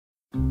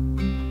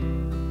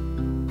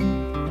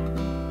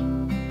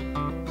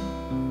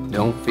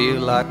Don't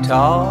feel like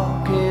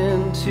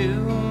talking to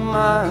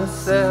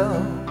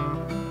myself.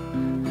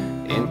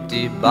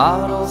 Empty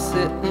bottle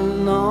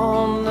sitting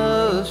on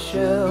the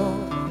shelf.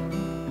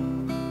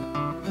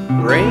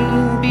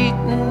 Rain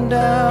beating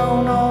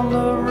down on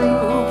the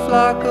roof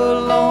like a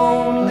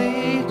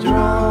lonely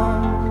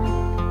drum.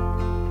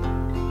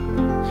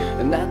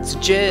 And that's a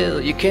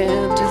jail you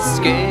can't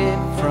escape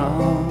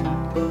from.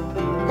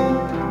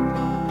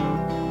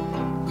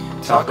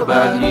 Talk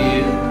about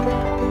you,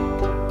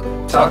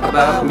 talk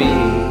about me,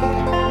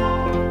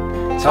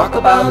 talk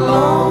about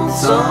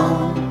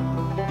lonesome.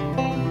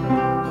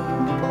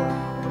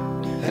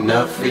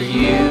 Enough for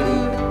you,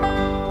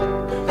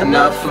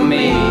 enough for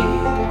me,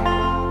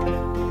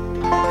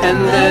 and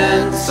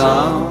then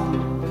some.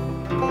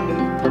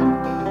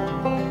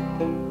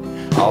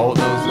 All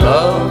those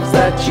loves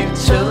that you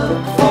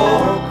took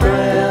for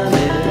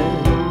granted,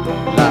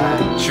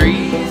 like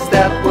trees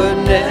that were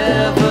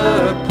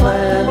never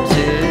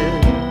planted.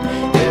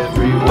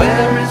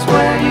 Everywhere is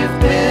where you've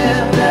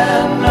been,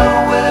 and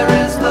nowhere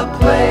is the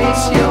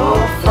place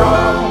you're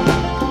from.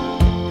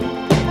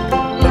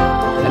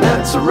 And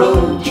that's a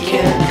road you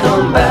can't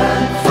come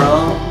back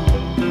from.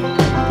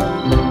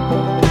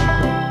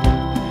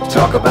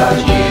 Talk about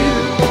you,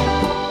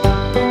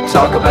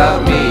 talk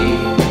about me,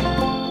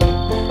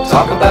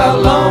 talk about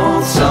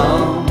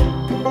lonesome.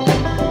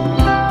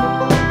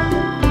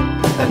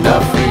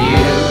 Enough for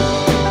you,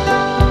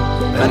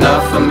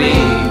 enough for me,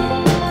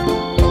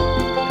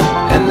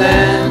 and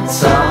then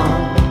some.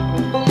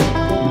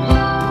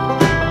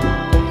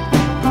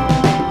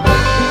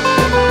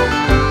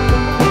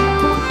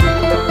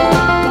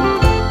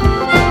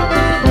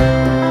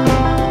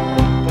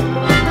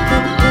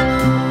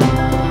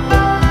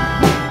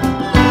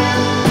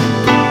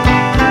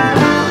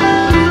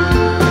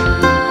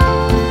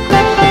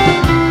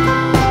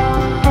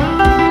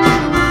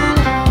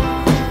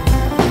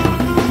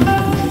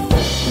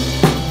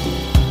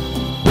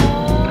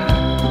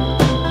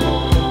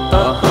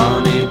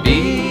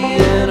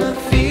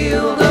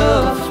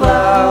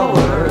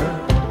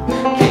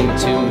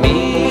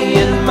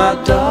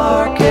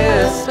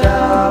 Darkest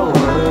hour,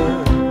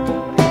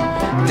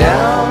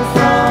 down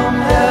from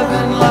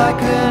heaven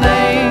like an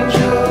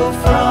angel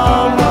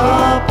from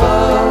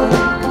above.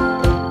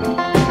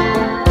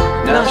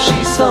 Now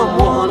she's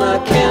someone I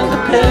can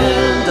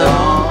depend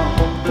on.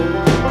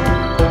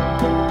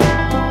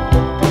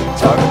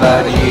 Talk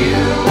about you,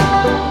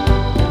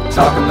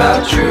 talk about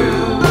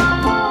true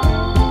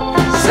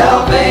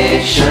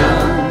salvation.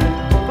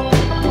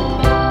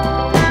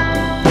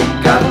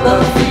 Got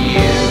love for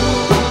you,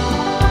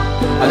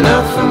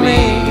 enough for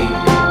me,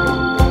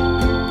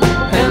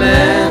 and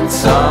then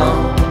some.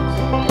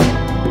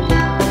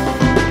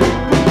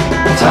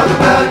 Talk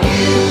about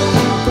you,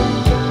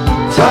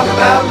 talk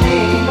about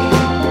me,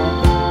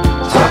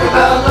 talk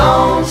about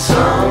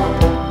lonesome.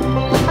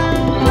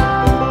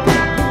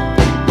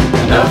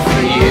 Enough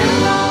for you,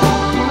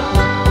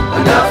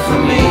 enough for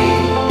me,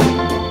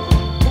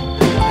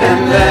 and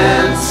then